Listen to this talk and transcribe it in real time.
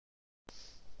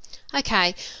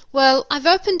Okay, well, I've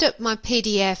opened up my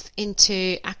PDF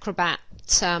into Acrobat,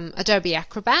 Adobe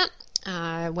Acrobat,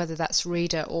 whether that's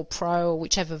Reader or Pro or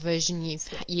whichever version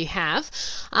you have.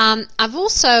 I've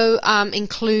also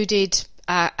included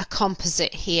a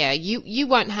composite here. You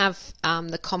won't have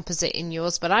the composite in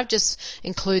yours, but I've just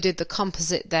included the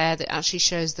composite there that actually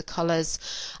shows the colors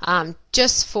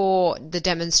just for the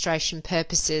demonstration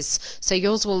purposes. So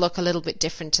yours will look a little bit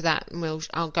different to that, and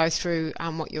I'll go through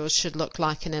what yours should look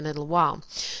like in a little while.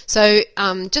 So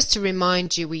just to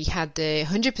remind you, we had the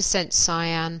 100%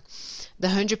 cyan, the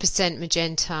 100%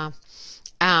 magenta,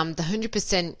 the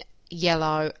 100%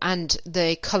 yellow, and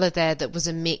the color there that was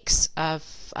a mix of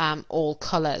all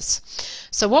colors.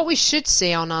 So what we should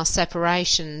see on our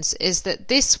separations is that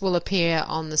this will appear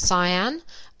on the cyan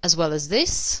as well as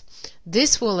this.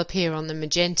 This will appear on the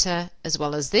magenta as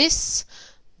well as this.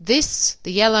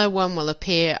 The yellow one will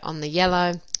appear on the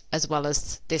yellow as well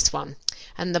as this one.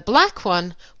 And the black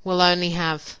one will only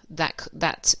have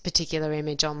that particular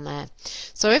image on there.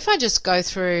 So if I just go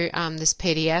through this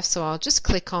PDF, so I'll just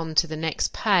click on to the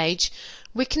next page,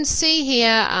 we can see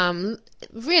here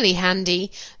really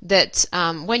handy that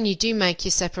when you do make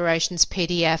your separations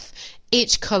PDF,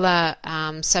 each color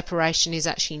separation is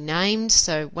actually named.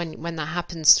 So when that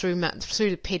happens through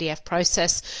the PDF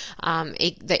process,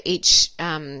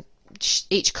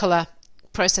 each color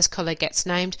process color gets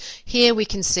named. Here we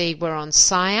can see we're on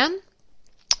cyan,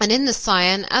 and in the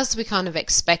cyan, as we kind of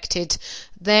expected,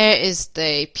 there is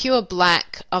the pure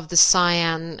black of the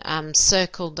cyan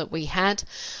circle that we had,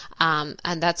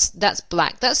 and that's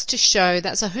black. That's to show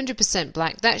that's 100%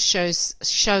 black. That shows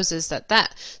us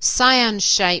that cyan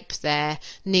shape there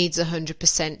needs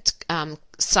 100%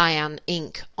 cyan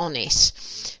ink on it.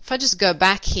 If I just go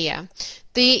back here,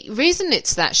 the reason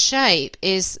it's that shape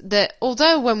is that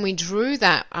although when we drew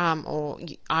that, or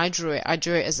I drew it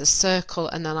as a circle,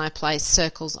 and then I placed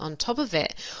circles on top of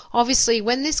it. Obviously,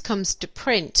 when this comes to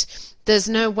print, there's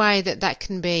no way that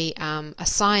can be a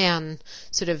cyan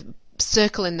sort of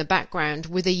circle in the background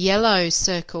with a yellow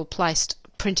circle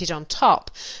printed on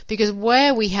top, because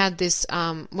where we had this,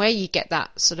 where you get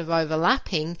that sort of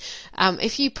overlapping,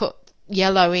 if you put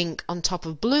yellow ink on top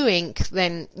of blue ink,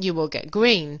 then you will get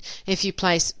green. If you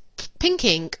place pink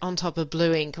ink on top of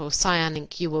blue ink or cyan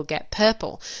ink, you will get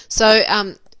purple. So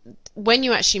when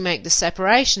you actually make the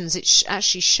separations, it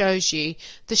actually shows you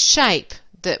the shape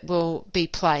that will be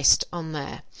placed on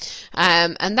there,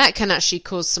 and that can actually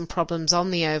cause some problems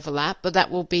on the overlap, but that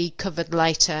will be covered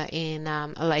later in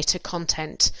a later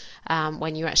content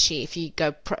when you actually, if you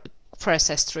go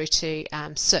process through to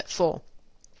Cert 4.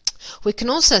 We can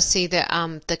also see that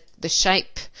the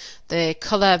shape, the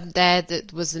color there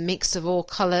that was the mix of all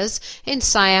colors. In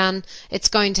cyan, it's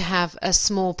going to have a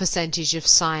small percentage of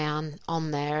cyan on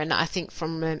there, and I think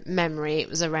from memory it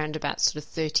was around about sort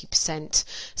of 30%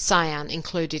 cyan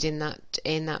included in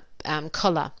that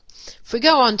color. If we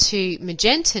go on to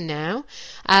magenta now,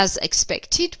 as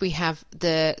expected, we have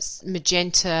the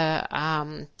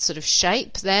magenta sort of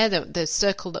shape there. The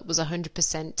circle that was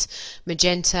 100%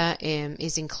 magenta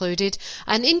is included.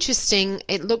 And interesting,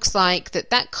 it looks like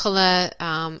that color,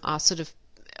 our sort of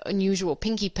unusual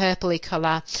pinky purpley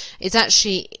color, is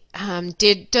actually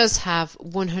does have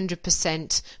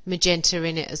 100% magenta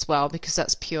in it as well, because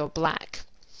that's pure black.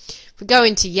 We go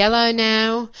into yellow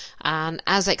now, and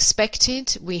as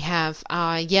expected, we have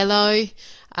our yellow,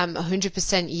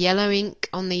 100% yellow ink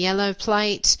on the yellow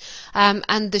plate,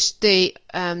 and the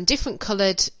different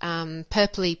coloured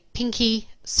purpley pinky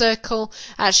circle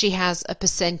actually has a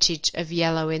percentage of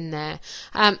yellow in there,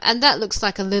 and that looks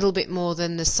like a little bit more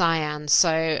than the cyan.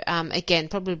 So again,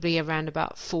 probably around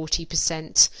about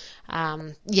 40%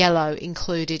 yellow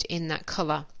included in that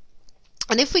colour.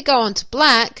 And if we go on to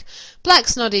black,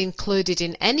 black's not included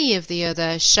in any of the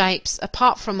other shapes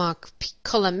apart from our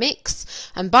colour mix,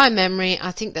 and by memory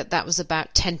I think that was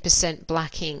about 10%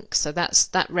 black ink, so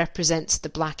that represents the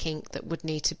black ink that would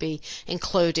need to be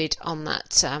included on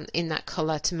that in that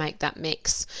colour to make that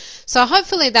mix. So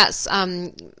hopefully that's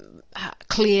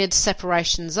cleared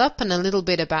separations up and a little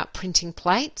bit about printing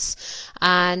plates,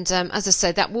 and as I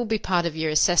said, that will be part of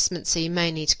your assessment, so you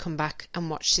may need to come back and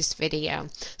watch this video.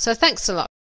 So thanks a lot.